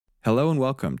Hello and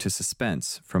welcome to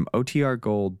Suspense from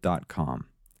OTRGold.com.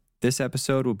 This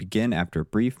episode will begin after a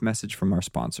brief message from our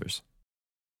sponsors.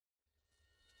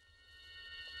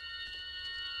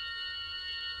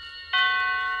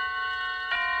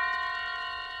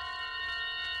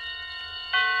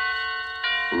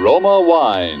 Roma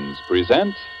Wines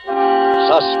present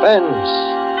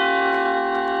Suspense.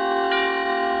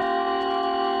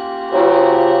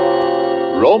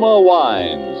 Roma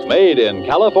Wines, made in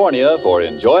California for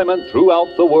enjoyment throughout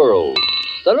the world.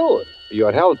 Salud.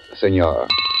 Your health, senor.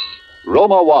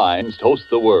 Roma Wines toast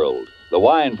the world. The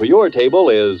wine for your table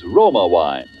is Roma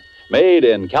Wine, made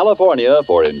in California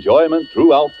for enjoyment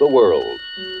throughout the world.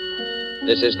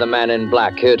 This is the man in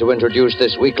black here to introduce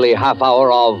this weekly half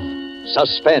hour of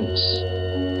Suspense.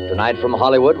 Tonight from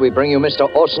Hollywood, we bring you Mr.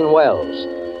 Orson Welles.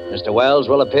 Mr. Welles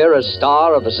will appear as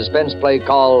star of a suspense play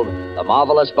called The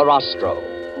Marvelous Barastro,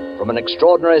 from an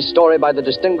extraordinary story by the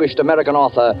distinguished American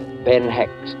author, Ben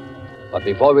Hecht. But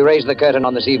before we raise the curtain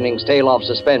on this evening's tale of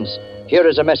suspense, here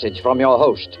is a message from your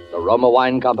host, the Roma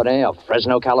Wine Company of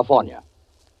Fresno, California.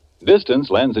 Distance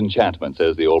lends enchantment,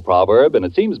 says the old proverb, and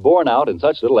it seems borne out in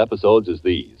such little episodes as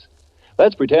these.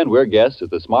 Let's pretend we're guests at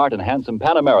the smart and handsome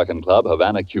Pan American Club,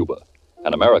 Havana, Cuba.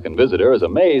 An American visitor is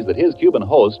amazed that his Cuban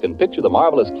host can picture the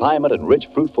marvelous climate and rich,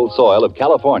 fruitful soil of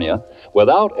California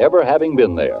without ever having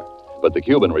been there. But the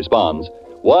Cuban responds,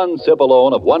 "One sip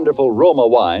alone of wonderful Roma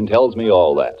wine tells me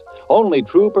all that. Only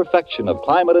true perfection of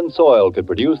climate and soil could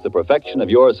produce the perfection of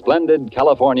your splendid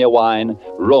California wine,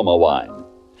 Roma wine."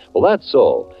 Well, that's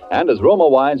so. And as Roma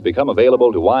wines become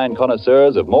available to wine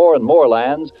connoisseurs of more and more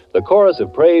lands, the chorus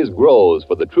of praise grows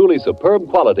for the truly superb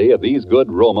quality of these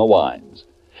good Roma wines.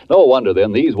 No wonder,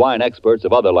 then, these wine experts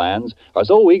of other lands are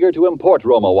so eager to import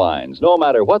Roma wines, no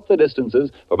matter what the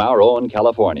distances from our own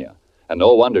California. And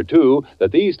no wonder, too,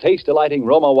 that these taste-delighting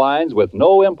Roma wines, with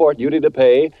no import duty to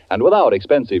pay and without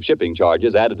expensive shipping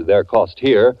charges added to their cost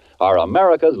here, are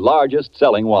America's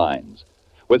largest-selling wines.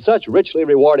 With such richly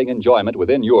rewarding enjoyment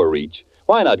within your reach,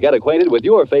 why not get acquainted with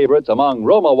your favorites among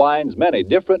Roma wine's many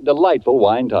different delightful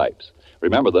wine types?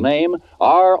 Remember the name,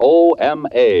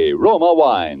 R-O-M-A, Roma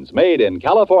Wines, made in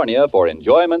California for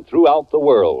enjoyment throughout the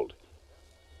world.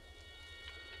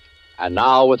 And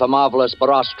now with The Marvelous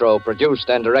Barastro, produced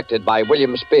and directed by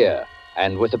William Spear,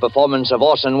 and with the performance of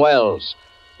Orson Welles,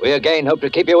 we again hope to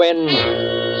keep you in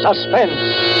suspense.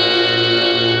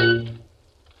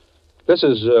 This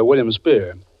is William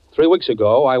Spear. 3 weeks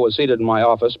ago, I was seated in my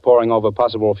office poring over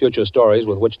possible future stories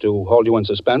with which to hold you in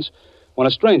suspense when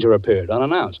a stranger appeared,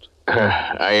 unannounced.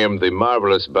 I am the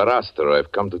Marvelous Barastro.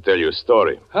 I've come to tell you a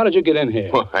story. How did you get in here?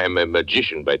 Well, I am a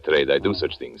magician by trade. I do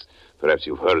such things. Perhaps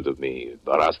you've heard of me,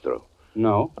 Barastro.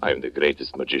 No. I am the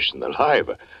greatest magician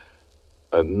alive.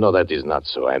 No, that is not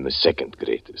so. I am the second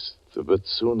greatest. But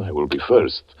soon I will be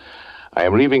first. I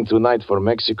am leaving tonight for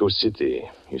Mexico City.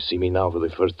 You see me now for the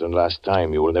first and last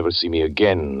time. You will never see me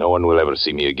again. No one will ever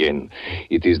see me again.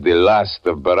 It is the last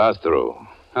of Barastro.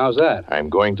 How's that? I'm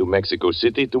going to Mexico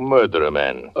City to murder a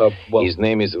man. His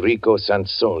name is Rico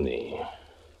Sansoni.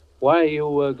 Why are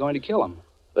you going to kill him?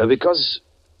 Because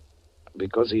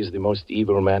he is the most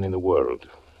evil man in the world.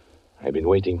 I've been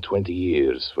waiting 20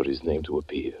 years for his name to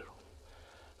appear.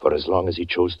 For as long as he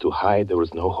chose to hide, there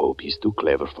was no hope. He's too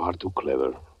clever, far too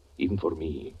clever, even for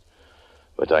me.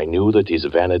 But I knew that his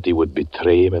vanity would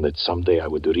betray him and that someday I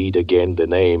would read again the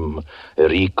name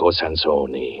Rico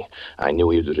Sansoni. I knew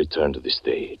he would return to the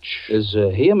stage. Is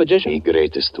he a magician? The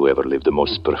greatest who ever lived, the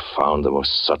most profound, the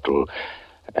most subtle,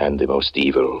 and the most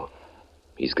evil.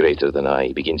 He's greater than I.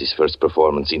 He begins his first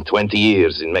performance in 20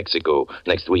 years in Mexico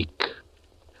next week.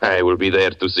 I will be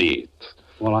there to see it.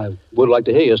 Well, I would like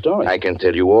to hear your story. I can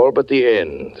tell you all but the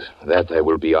end. That I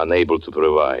will be unable to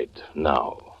provide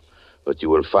now. But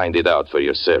you will find it out for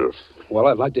yourself. Well,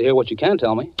 I'd like to hear what you can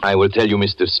tell me. I will tell you,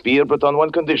 Mr. Spear, but on one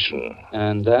condition.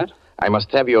 And that? I must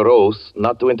have your oath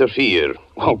not to interfere.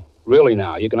 Oh, really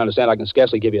now? You can understand I can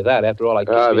scarcely give you that. After all, I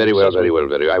can't... Very well.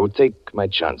 I will take my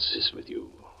chances with you.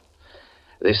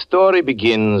 The story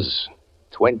begins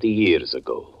 20 years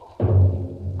ago.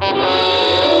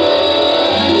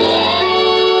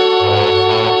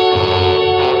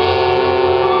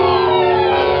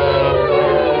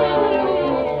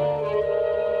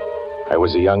 I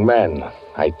was a young man.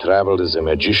 I traveled as a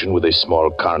magician with a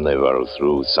small carnival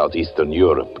through southeastern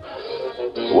Europe.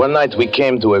 One night we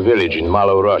came to a village in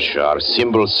Malo, Russia. Our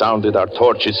cymbals sounded, our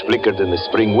torches flickered in the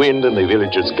spring wind, and the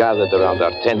villagers gathered around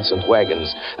our tents and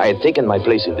wagons. I had taken my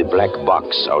place in the black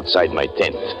box outside my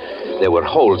tent. There were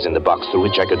holes in the box through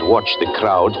which I could watch the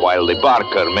crowd while the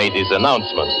barker made his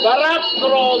announcement.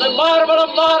 Barastro, the marvel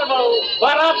of marvels.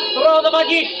 Barastro, the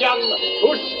magician,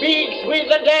 who speaks with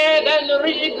the dead and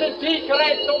reads the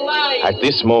secrets of life. At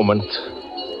this moment,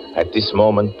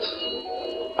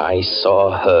 I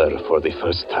saw her for the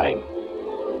first time.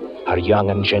 Her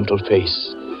young and gentle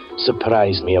face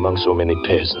surprised me among so many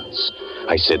peasants.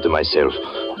 I said to myself,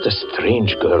 what a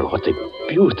strange girl, what a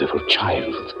beautiful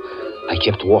child. I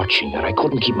kept watching her. I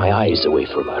couldn't keep my eyes away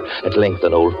from her. At length,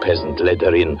 an old peasant led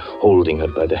her in, holding her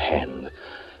by the hand.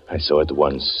 I saw at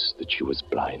once that she was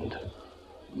blind.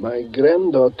 My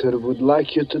granddaughter would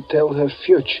like you to tell her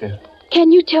future.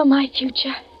 Can you tell my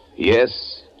future?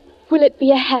 Yes. Will it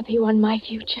be a happy one, my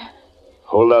future?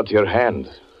 Hold out your hand,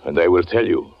 and I will tell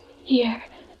you. Here.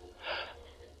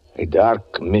 A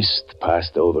dark mist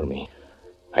passed over me.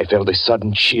 I felt a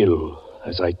sudden chill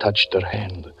as I touched her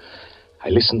hand. I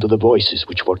listened to the voices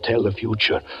which foretell the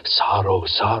future. Sorrow,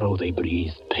 sorrow, they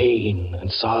breathed. Pain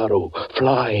and sorrow.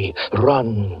 Fly,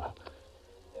 run.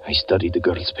 I studied the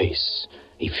girl's face,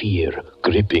 a fear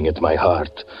gripping at my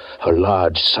heart. Her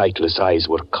large, sightless eyes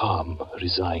were calm,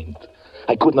 resigned.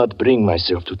 I could not bring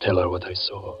myself to tell her what I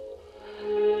saw.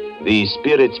 The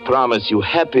spirits promise you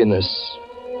happiness.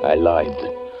 I lied.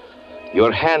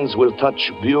 Your hands will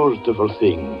touch beautiful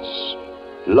things.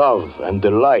 Love and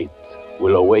delight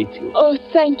will await you. Oh,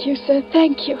 thank you, sir.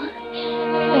 Thank you. Thank you.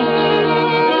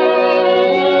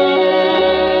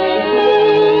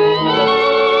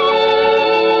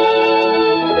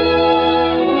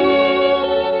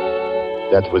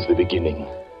 That was the beginning.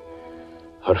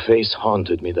 Her face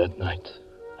haunted me that night.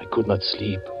 I could not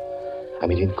sleep. I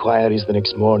made inquiries the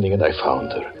next morning, and I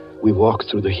found her. We walked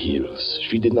through the hills.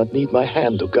 She did not need my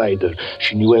hand to guide her.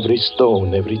 She knew every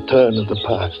stone, every turn of the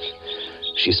path.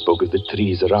 She spoke of the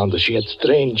trees around us. She had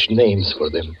strange names for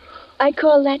them. I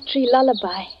call that tree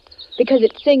Lullaby, because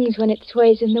it sings when it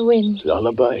sways in the wind.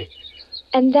 Lullaby?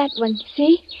 And that one,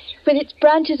 see? With its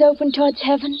branches open towards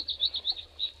heaven.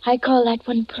 I call that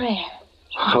one Prayer.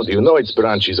 How do you know its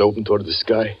branches open toward the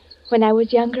sky? When I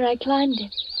was younger, I climbed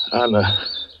it. Anna.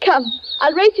 Come,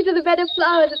 I'll race you to the bed of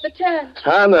flowers at the turn.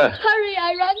 Anna! Hurry,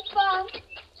 I run fast.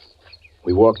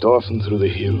 We walked often through the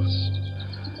hills.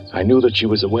 I knew that she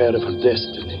was aware of her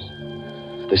destiny.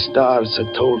 The stars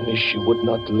had told me she would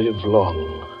not live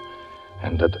long,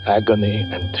 and that agony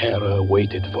and terror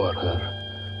waited for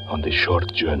her on the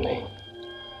short journey.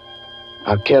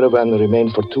 Our caravan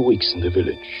remained for 2 weeks in the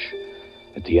village.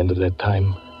 At the end of that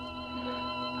time,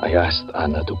 I asked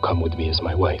Anna to come with me as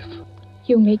my wife.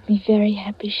 You make me very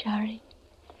happy, Shari.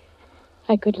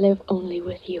 I could live only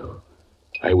with you.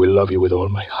 I will love you with all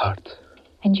my heart.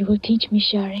 And you will teach me,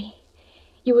 Shari.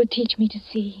 You will teach me to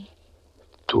see.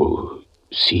 To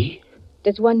see?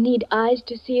 Does one need eyes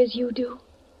to see as you do?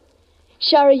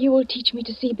 Shari, you will teach me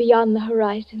to see beyond the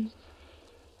horizons.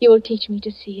 You will teach me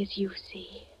to see as you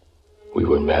see. We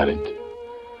were married.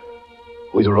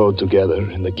 We rode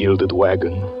together in the gilded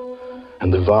wagon,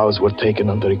 and the vows were taken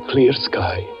under a clear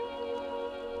sky.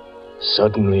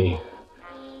 Suddenly,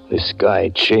 the sky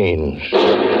changed.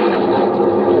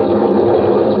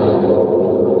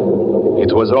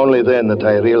 It was only then that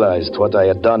I realized what I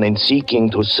had done in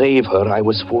seeking to save her. I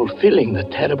was fulfilling the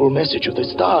terrible message of the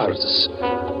stars.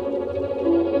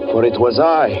 For it was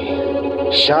I,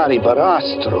 Shari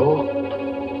Barastro,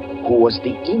 who was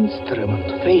the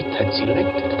instrument fate had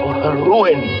selected for her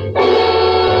ruin.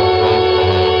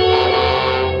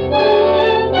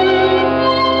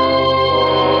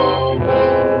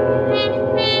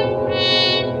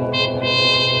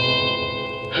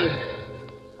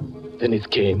 Then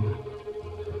it came.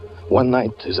 One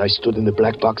night, as I stood in the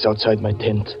black box outside my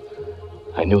tent,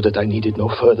 I knew that I needed no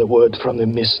further word from the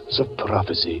mists of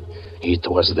prophecy. It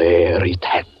was there. It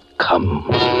had come.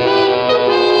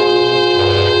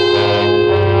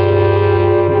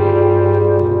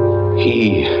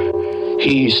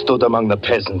 He stood among the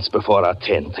peasants before our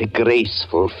tent, a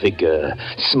graceful figure,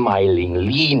 smiling,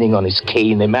 leaning on his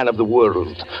cane, a man of the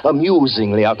world,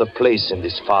 amusingly out of place in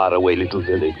this faraway little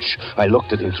village. I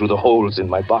looked at him through the holes in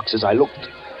my box. As I looked,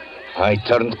 I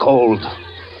turned cold.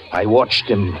 I watched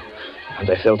him, and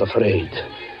I felt afraid.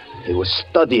 He was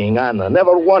studying Anna.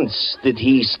 Never once did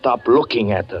he stop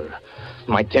looking at her.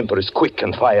 My temper is quick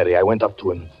and fiery. I went up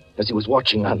to him as he was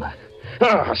watching Anna.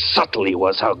 How subtle he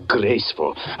was, how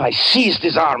graceful. I seized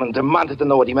his arm and demanded to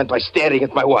know what he meant by staring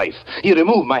at my wife. He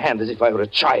removed my hand as if I were a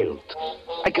child.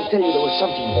 I can tell you there was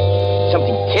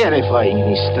something terrifying in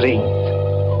his strength.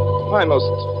 I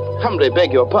most humbly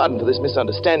beg your pardon for this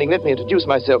misunderstanding. Let me introduce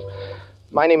myself.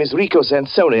 My name is Rico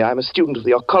Sansoni. I'm a student of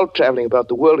the occult, traveling about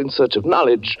the world in search of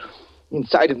knowledge.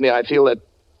 Inside of me, I feel that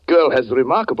girl has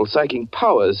remarkable psychic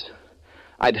powers.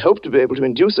 I'd hoped to be able to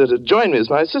induce her to join me as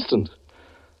my assistant.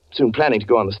 Soon planning to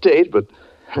go on the stage, but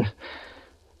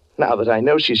now that I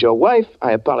know she's your wife,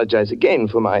 I apologize again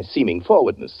for my seeming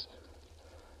forwardness.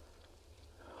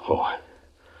 Oh,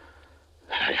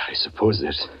 I suppose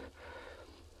there's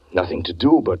nothing to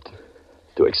do but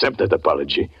to accept that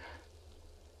apology.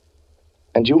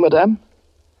 And you, madame?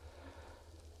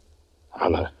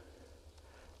 Anna,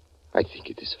 I think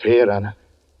it is fair, Anna.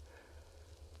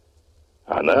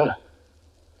 Anna?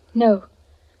 No.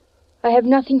 I have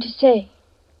nothing to say.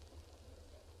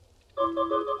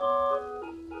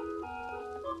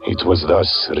 It was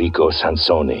thus Rico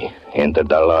Sansoni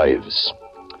entered our lives.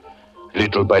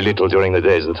 Little by little during the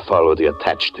days that followed, he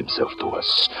attached himself to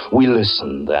us. We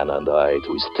listened, Anna and I,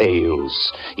 to his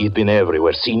tales. He'd been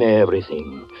everywhere, seen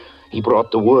everything. He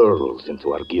brought the world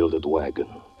into our gilded wagon.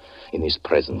 In his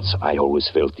presence, I always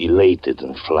felt elated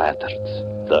and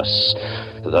flattered.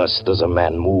 Thus does a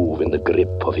man move in the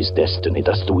grip of his destiny.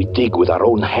 Thus do we dig with our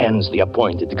own hands the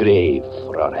appointed grave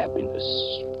for our happiness.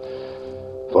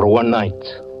 For one night,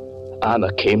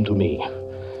 Anna came to me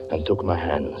and took my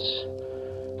hands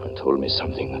and told me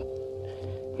something that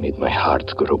made my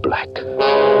heart grow black.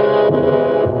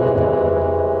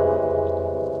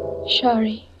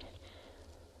 Shari,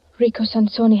 Rico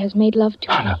Sansoni has made love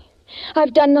to Anna. me.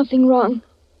 I've done nothing wrong.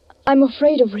 I'm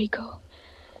afraid of Rico.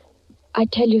 I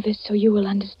tell you this so you will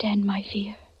understand my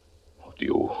fear. Do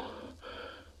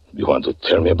you want to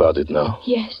tell me about it now?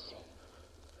 Yes.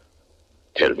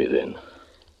 Tell me then.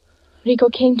 Rico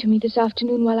came to me this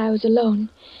afternoon while I was alone.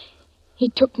 He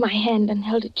took my hand and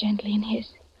held it gently in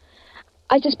his.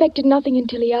 I suspected nothing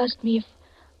until he asked me if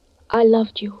I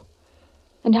loved you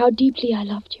and how deeply I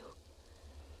loved you.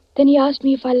 Then he asked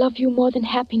me if I love you more than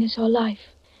happiness or life.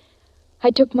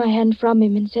 I took my hand from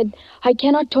him and said, I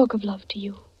cannot talk of love to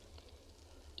you.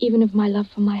 Even of my love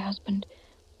for my husband.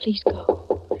 Please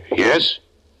go. Yes?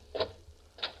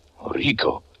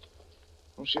 Rico.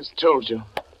 Oh, she's told you.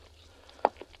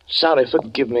 Sorry,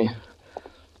 forgive me.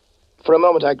 For a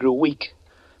moment I grew weak.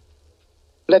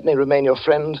 Let me remain your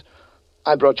friend.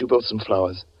 I brought you both some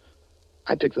flowers.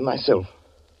 I picked them myself.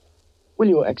 Will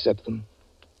you accept them?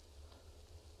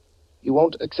 You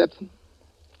won't accept them?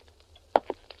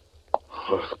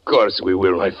 Of course we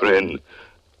will, my friend.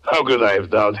 How could I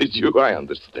have doubted you? I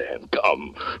understand.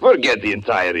 Come, forget the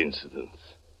entire incident.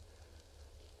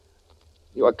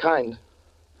 You are kind.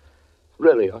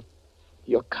 Really,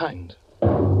 you're kind.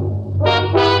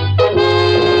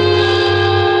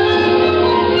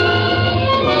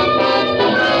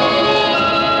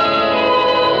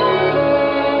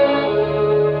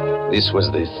 This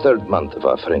was the third month of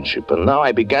our friendship, and now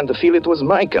I began to feel it was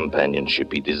my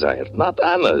companionship he desired, not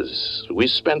Anna's. We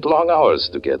spent long hours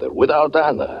together. Without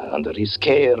Anna, under his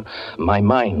care, my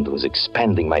mind was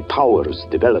expanding, my powers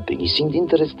developing. He seemed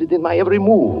interested in my every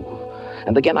move.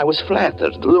 And again I was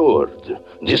flattered, lured,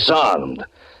 disarmed.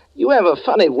 You have a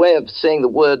funny way of saying the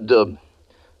word,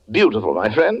 beautiful,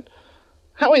 my friend.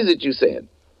 How is it you say it?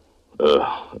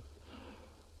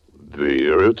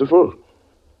 Beautiful.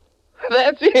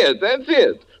 That's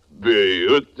it.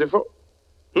 Beautiful.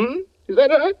 Is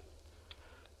that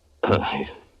right?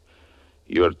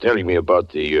 You're telling me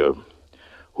about the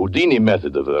Houdini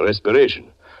method of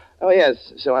respiration. Oh,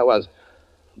 yes, so I was.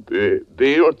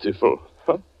 Beautiful.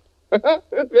 Huh?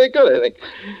 Very good, I think.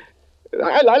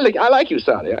 I like you,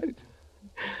 Sonny.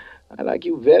 I like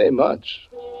you very much.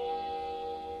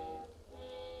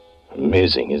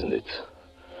 Amazing, isn't it?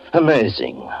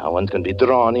 Amazing how one can be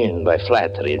drawn in by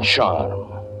flattery and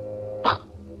charm.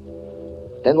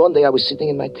 Then one day I was sitting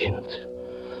in my tent.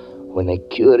 When a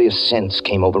curious sense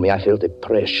came over me, I felt a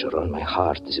pressure on my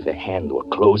heart as if a hand were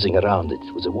closing around it.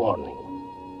 It was a warning.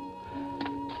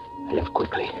 I left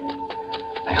quickly.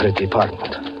 I hurried to the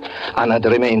apartment. Anna had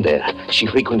remained there. She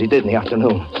frequently did in the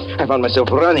afternoon. I found myself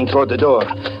running toward the door.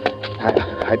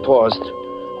 I paused,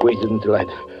 waited until I'd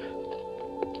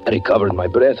recovered my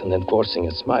breath, and then forcing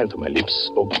a smile to my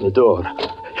lips, opened the door.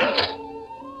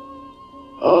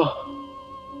 Oh.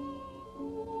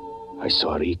 I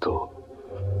saw Rico.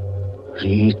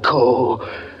 Rico,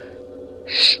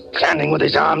 standing with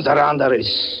his arms around her,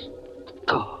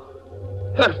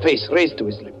 her face raised to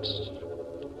his lips.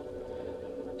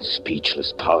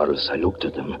 Speechless, powerless, I looked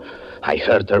at him. I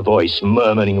heard her voice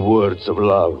murmuring words of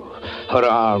love. Her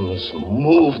arms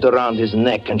moved around his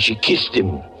neck, and she kissed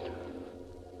him.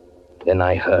 Then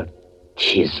I heard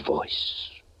his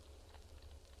voice.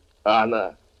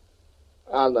 Anna,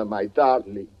 my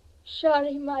darling.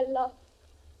 Shari, my love.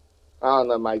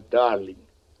 Anna, my darling.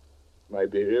 My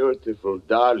beautiful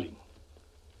darling.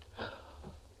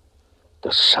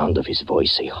 The sound of his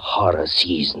voice, a horror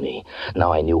seized me.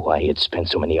 Now I knew why he had spent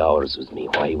so many hours with me,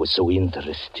 why he was so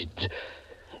interested.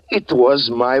 It was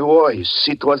my voice.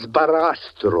 It was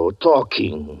Barastro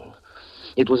talking.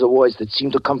 It was a voice that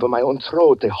seemed to come from my own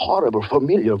throat, a horrible,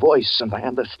 familiar voice, and I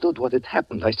understood what had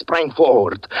happened. I sprang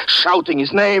forward, shouting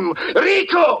his name,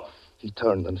 Rico! He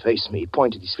turned and faced me,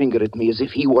 pointed his finger at me as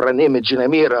if he were an image in a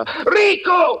mirror.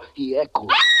 Rico! He echoed.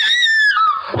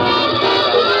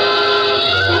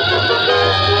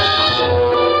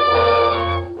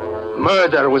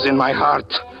 Murder was in my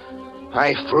heart.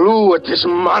 I flew at this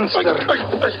monster.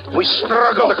 We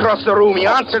struggled across the room. He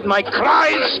answered my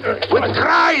cries with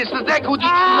cries that echoed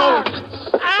each note,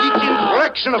 each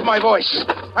inflection of my voice.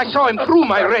 I saw him through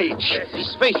my rage.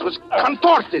 His face was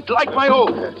contorted like my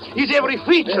own. His every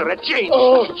feature had changed.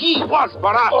 He was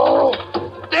Barastro.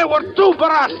 There were two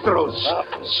Barastros,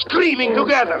 screaming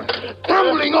together,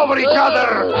 tumbling over each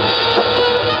other.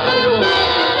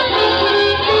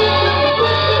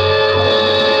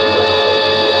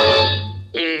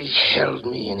 He held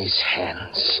me in his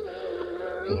hands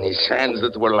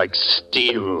that were like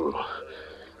steel.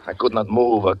 I could not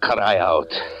move or cry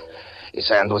out. His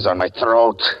hand was on my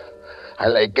throat. I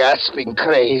lay gasping,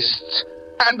 crazed.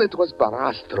 And it was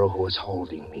Barastro who was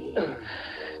holding me.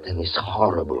 Then this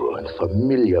horrible and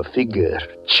familiar figure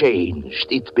changed.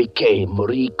 It became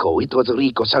Rico. It was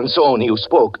Rico Sansoni who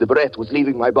spoke. The breath was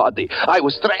leaving my body. I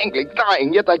was strangling,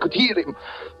 dying, yet I could hear him.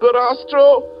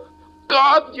 Barastro,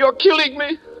 God, you're killing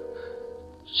me.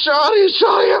 Sorry,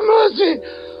 have mercy.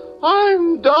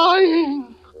 I'm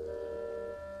dying.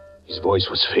 His voice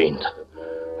was faint.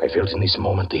 I felt in this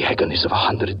moment the agonies of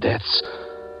 100 deaths.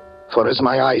 For as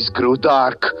my eyes grew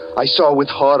dark, I saw with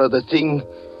horror the thing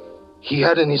he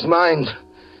had in his mind.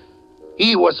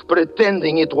 He was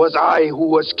pretending it was I who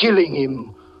was killing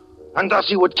him. And thus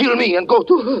he would kill me and go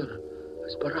to her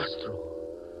as Barastro.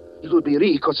 It would be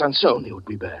Rico Sansoni who would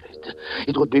be buried.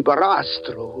 It would be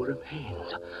Barastro who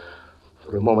remained.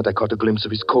 For a moment I caught a glimpse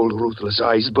of his cold, ruthless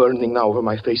eyes burning now over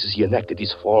my face as he enacted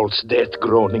his false death,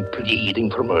 groaning, pleading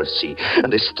for mercy.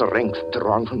 And the strength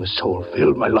drawn from the soul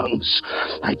filled my lungs.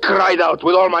 I cried out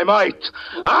with all my might,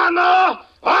 Anna!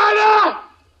 Anna!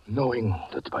 Knowing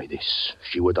that by this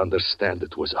she would understand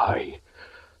it was I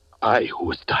who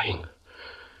was dying.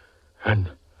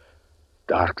 And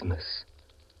darkness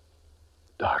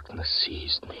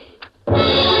seized me.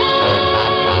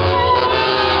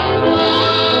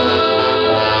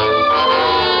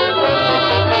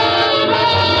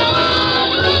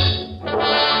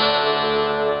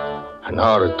 An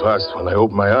hour had passed when I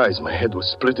opened my eyes. My head was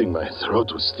splitting, my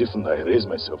throat was stiffened. I raised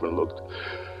myself and looked.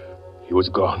 He was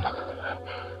gone.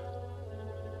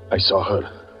 I saw her.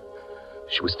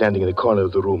 She was standing in the corner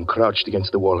of the room, crouched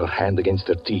against the wall, her hand against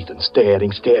her teeth, and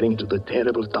staring into the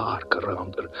terrible dark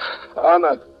around her.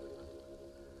 Anna!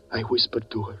 I whispered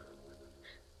to her.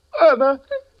 Anna!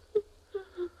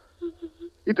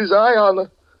 It is I, Anna.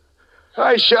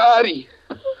 I, Shari.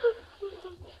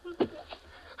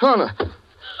 Anna!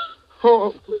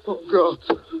 Oh, God.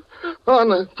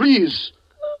 Anna, please.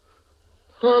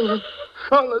 Anna,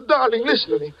 darling,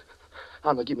 listen to me.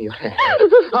 Anna, give me your hand.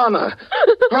 Anna,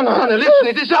 listen,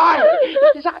 it is I.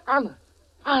 It is I, Anna.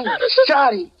 Anna,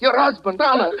 Shari, your husband,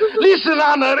 Anna. Listen,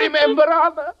 Anna, remember,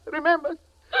 Anna. Remember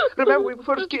when we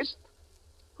first kissed?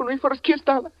 When we first kissed,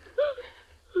 Anna?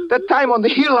 That time on the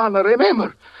hill, Anna,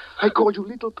 remember? I called you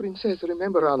little princess,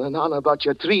 remember, Anna? And Anna, about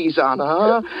your trees, Anna,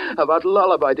 huh? About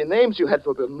lullaby, the names you had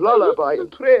for them, lullaby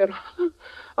and prayer.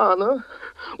 Anna,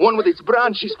 one with its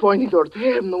branches pointing toward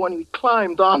heaven, the one we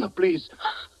climbed. Anna, please.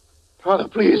 Anna,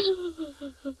 please.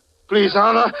 Please,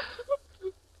 Anna.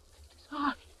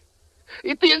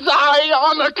 It is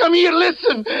I, Anna. Come here,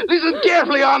 listen. Listen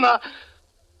carefully, Anna.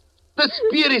 The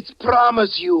spirits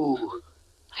promise you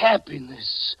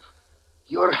happiness.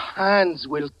 Your hands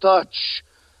will touch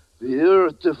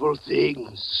beautiful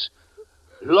things.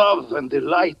 Love and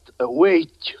delight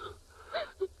await you.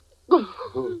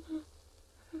 Oh,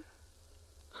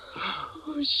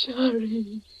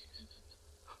 Shari.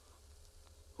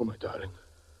 Oh, my darling.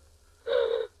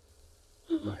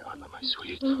 My Anna, my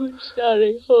sweet. Oh,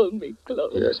 Shari, hold me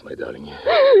close. Yes, my darling.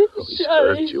 Oh, he's Shari,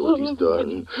 hurt you, what he's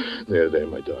done. There,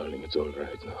 my darling. It's all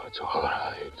right now. It's all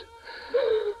right.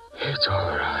 It's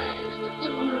all right. It's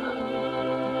all right.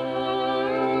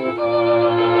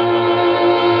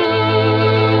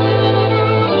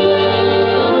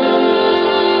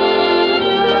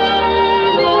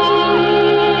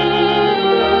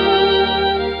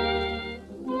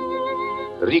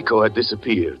 Rico had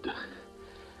disappeared.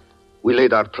 We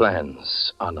laid our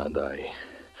plans, Anna and I.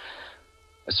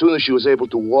 As soon as she was able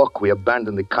to walk, we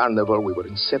abandoned the carnival. We were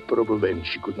inseparable then.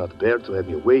 She could not bear to have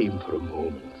me away even for a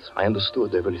moment. I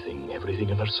understood everything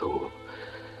in her soul.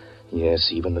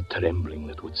 Yes, even the trembling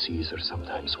that would seize her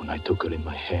sometimes when I took her in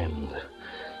my hand.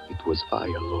 It was I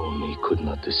alone he could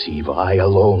not deceive, I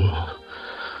alone.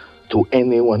 To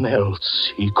anyone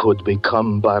else, he could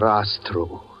become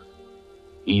Barastro.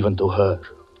 Even to her,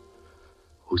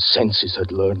 whose senses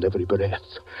had learned every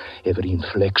breath, every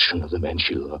inflection of the man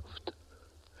she loved.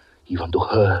 Even to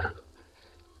her,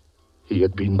 he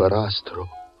had been Barastro.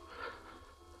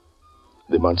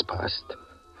 The months passed.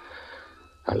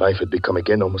 Our life had become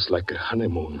again almost like a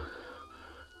honeymoon.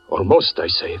 Almost, I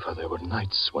say, for there were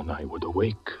nights when I would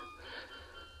awake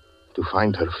to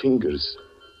find her fingers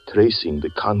tracing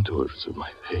the contours of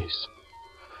my face.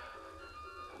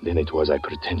 Then it was I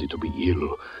pretended to be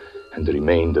ill and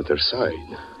remained at her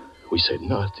side. We said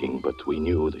nothing, but we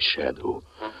knew the shadow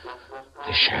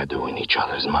in each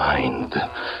other's mind.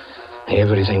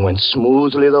 Everything went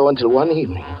smoothly, though, until one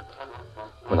evening,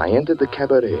 when I entered the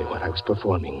cabaret where I was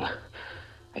performing.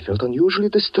 I felt unusually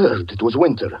disturbed. It was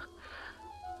winter.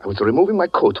 I was removing my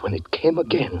coat when it came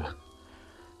again,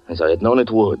 as I had known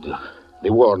it would.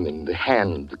 The warning, the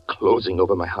hand closing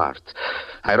over my heart.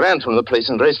 I ran from the place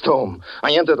and raced home.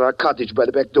 I entered our cottage by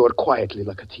the back door quietly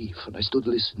like a thief, and I stood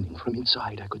listening. From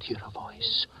inside, I could hear her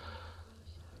voice.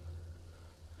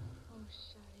 Oh,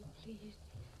 sorry, please.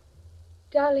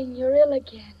 Darling, you're ill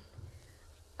again.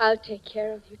 I'll take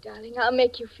care of you, darling. I'll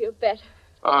make you feel better.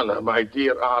 Anna, my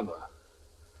dear Anna.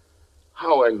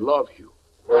 How I love you.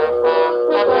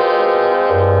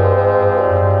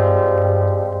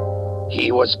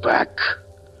 He was back.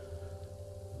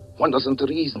 One doesn't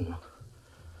reason.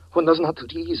 One does not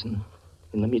reason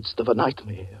in the midst of a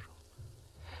nightmare.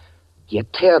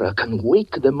 Yet terror can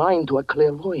wake the mind to a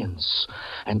clairvoyance,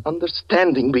 an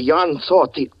understanding beyond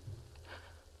thought.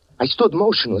 I stood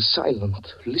motionless,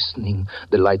 silent, listening.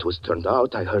 The light was turned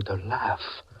out. I heard her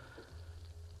laugh.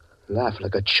 Laugh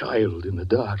like a child in the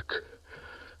dark.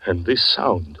 And this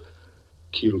sound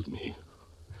killed me.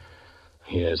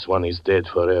 Yes, one is dead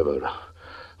forever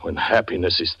when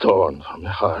happiness is torn from the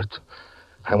heart.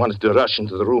 I wanted to rush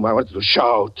into the room. I wanted to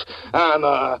shout,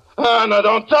 Anna, Anna,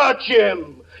 don't touch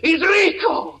him. He's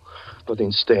Rico. But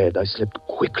instead, I slipped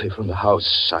quickly from the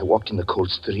house. I walked in the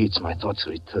cold streets. My thoughts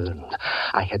returned.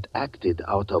 I had acted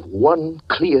out of one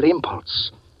clear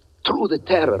impulse. Through the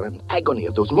terror and agony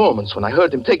of those moments when I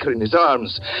heard him take her in his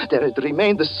arms, there had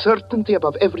remained the certainty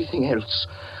above everything else.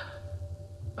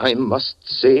 I must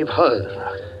save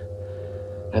her.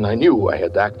 And I knew I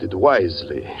had acted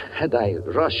wisely. Had I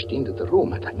rushed into the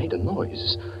room, had I made a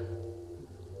noise,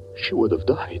 she would have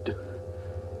died.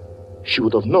 She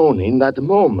would have known in that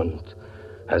moment,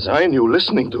 as I knew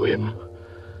listening to him,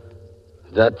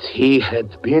 that he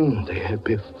had been there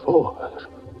before.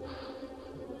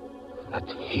 That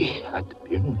he had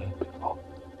been there before.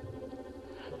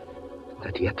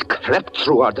 That he had crept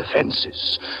through our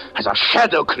defenses as our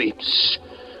shadow creeps,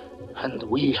 and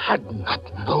we had not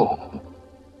known.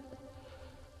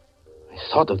 I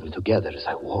thought of them together as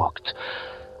I walked,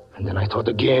 and then I thought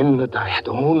again that I had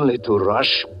only to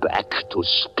rush back to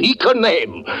speak her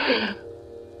name.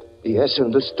 Yes,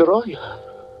 and destroy her.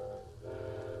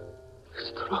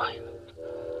 Destroy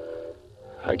her.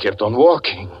 I kept on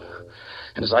walking.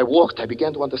 And as I walked, I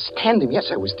began to understand him.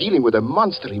 Yes, I was dealing with a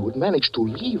monster. He would manage to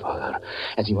leave her,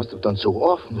 as he must have done so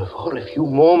often before, a few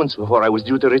moments before I was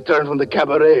due to return from the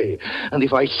cabaret. And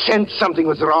if I sensed something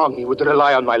was wrong, he would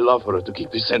rely on my love for her to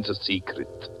keep the sense a secret.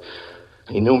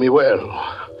 He knew me well.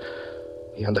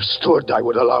 He understood I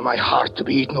would allow my heart to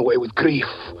be eaten away with grief,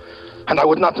 and I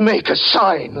would not make a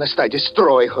sign lest I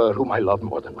destroy her whom I loved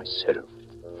more than myself.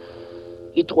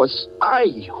 It was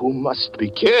I who must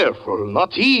be careful,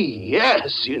 not he.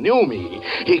 Yes, he knew me.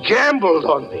 He gambled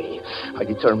on me. I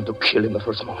determined to kill him the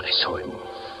first moment I saw him.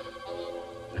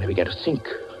 And I began to think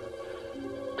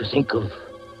of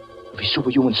his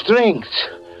superhuman strength,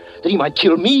 that he might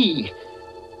kill me,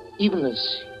 even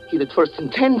as he had first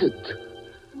intended,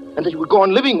 and that he would go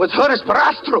on living with her as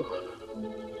Barastro.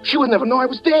 She would never know I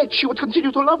was dead. She would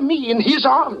continue to love me in his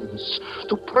arms,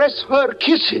 to press her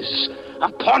kisses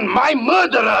upon my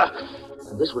murderer.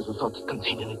 And this was the thought that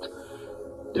contained it.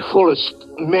 The fullest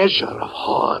measure of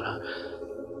horror.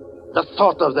 The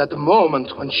thought of that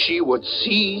moment when she would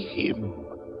see him.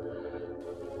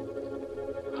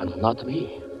 And not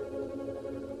me.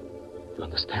 You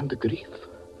understand the grief?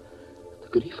 The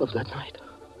grief of that night.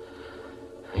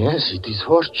 Yes, it is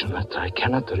fortunate I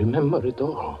cannot remember it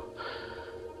all.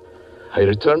 I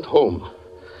returned home.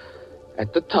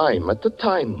 At the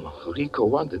time, Rico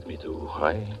wanted me to.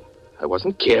 I I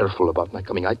wasn't careful about my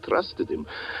coming. I trusted him.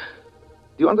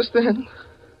 Do you understand?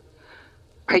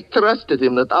 I trusted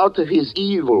him that out of his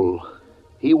evil,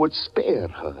 he would spare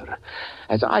her,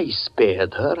 as I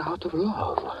spared her out of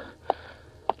love.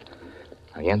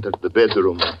 I entered the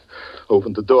bedroom,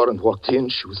 opened the door and walked in.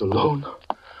 She was alone.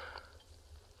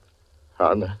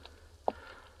 Anna.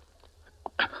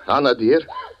 Anna, dear.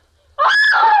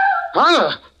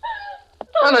 Anna!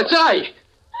 Anna, it's I!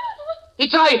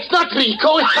 It's I! It's not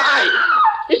Rico! It's I!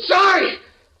 It's I!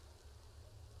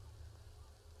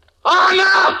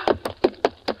 Anna!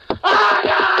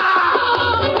 Anna!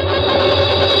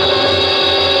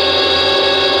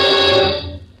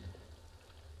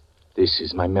 This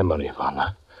is my memory of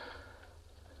Anna.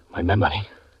 My memory.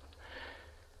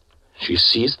 She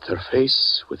seized her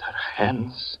face with her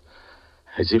hands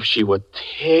as if she were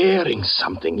tearing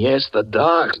something. Yes, the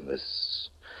darkness.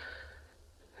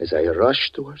 As I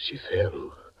rushed to her, she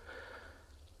fell.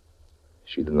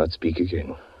 She did not speak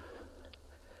again.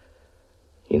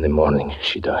 In the morning,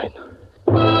 she died.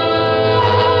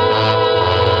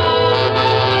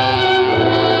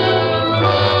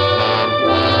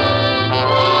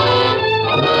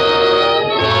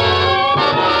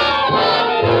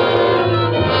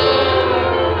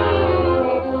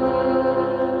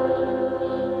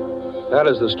 That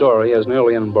is the story, as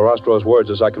nearly in Barastro's words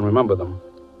as I can remember them.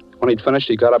 When he'd finished,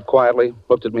 he got up quietly,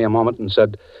 looked at me a moment, and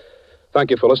said,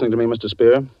 "Thank you for listening to me, Mr.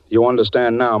 Spear. You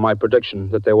understand now my prediction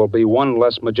that there will be one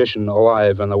less magician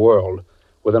alive in the world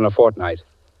within a fortnight."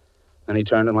 Then he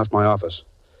turned and left my office.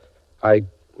 I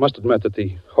must admit that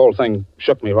the whole thing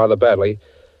shook me rather badly.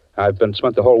 I've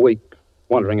spent the whole week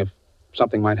wondering if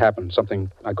something might happen,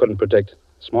 something I couldn't predict.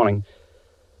 This morning,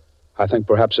 I think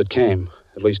perhaps it came,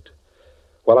 at least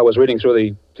while I was reading through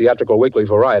the theatrical weekly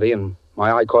Variety, and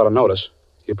my eye caught a notice,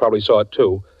 you probably saw it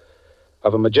too,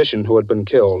 of a magician who had been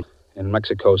killed in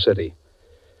Mexico City.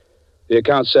 The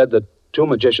account said that 2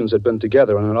 magicians had been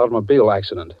together in an automobile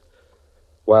accident.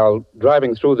 While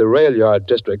driving through the rail yard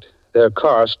district, their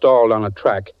car stalled on a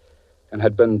track and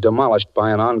had been demolished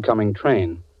by an oncoming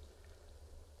train.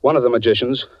 One of the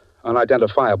magicians,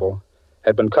 unidentifiable,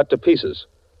 had been cut to pieces.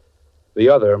 The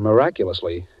other,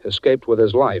 miraculously, escaped with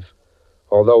his life,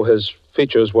 although his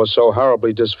features were so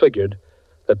horribly disfigured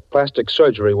that plastic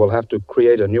surgery will have to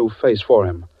create a new face for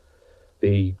him.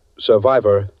 The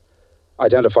survivor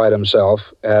identified himself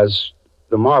as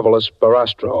the marvelous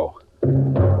Barastro.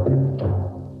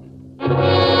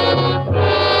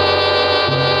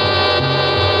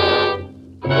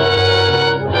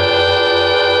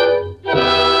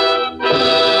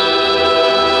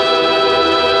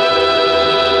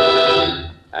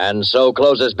 And so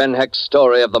closes Ben Hecht's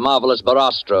story of the marvelous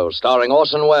Barastro, starring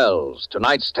Orson Welles.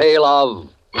 Tonight's tale of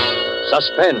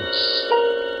suspense.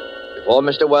 Before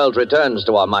Mr. Welles returns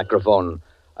to our microphone,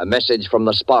 a message from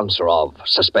the sponsor of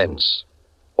Suspense.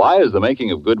 Why is the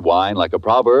making of good wine like a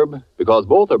proverb? Because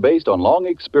both are based on long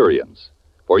experience.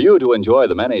 For you to enjoy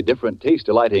the many different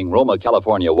taste-delighting Roma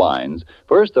California wines,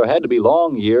 first there had to be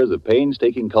long years of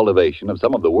painstaking cultivation of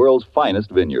some of the world's finest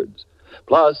vineyards.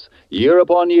 Plus, year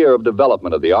upon year of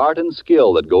development of the art and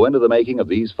skill that go into the making of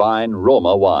these fine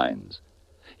Roma wines.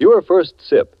 Your first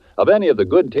sip of any of the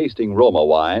good-tasting Roma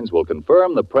wines will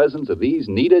confirm the presence of these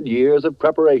needed years of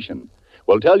preparation.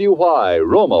 Will tell you why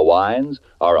Roma wines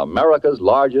are America's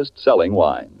largest selling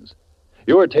wines.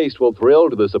 Your taste will thrill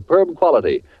to the superb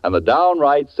quality and the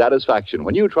downright satisfaction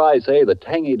when you try, say, the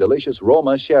tangy, delicious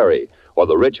Roma Sherry, or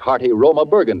the rich, hearty Roma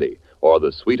Burgundy, or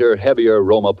the sweeter, heavier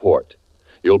Roma Port.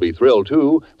 You'll be thrilled,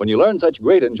 too, when you learn such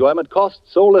great enjoyment costs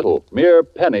so little, mere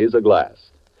pennies a glass.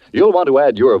 You'll want to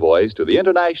add your voice to the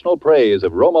international praise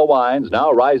of Roma wines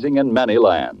now rising in many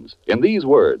lands. In these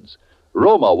words,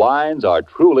 Roma wines are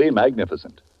truly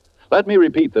magnificent. Let me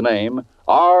repeat the name,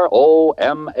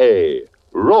 R-O-M-A,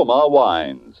 Roma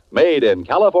wines, made in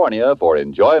California for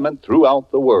enjoyment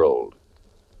throughout the world.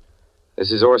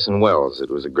 This is Orson Welles. It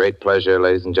was a great pleasure,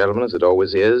 ladies and gentlemen, as it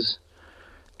always is,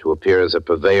 to appear as a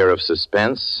purveyor of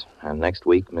suspense. And next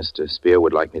week, Mr. Spear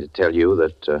would like me to tell you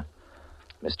that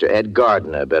Mr. Ed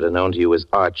Gardner, better known to you as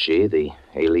Archie, the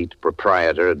elite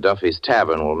proprietor at Duffy's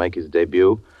Tavern, will make his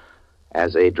debut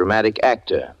as a dramatic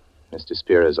actor. Mr.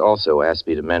 Spear has also asked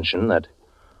me to mention that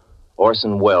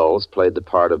Orson Welles played the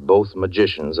part of both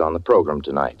magicians on the program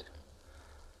tonight.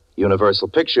 Universal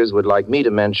Pictures would like me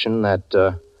to mention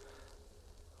that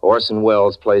Orson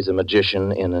Welles plays a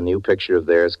magician in a new picture of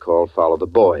theirs called Follow the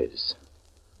Boys.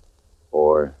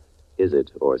 Or is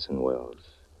it Orson Welles?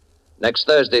 Next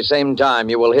Thursday, same time,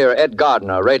 you will hear Ed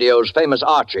Gardner, radio's famous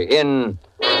Archie, in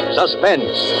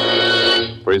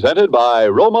Suspense. Presented by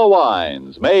Roma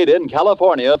Wines, made in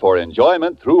California for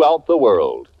enjoyment throughout the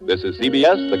world. This is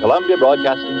CBS, the Columbia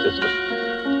Broadcasting System.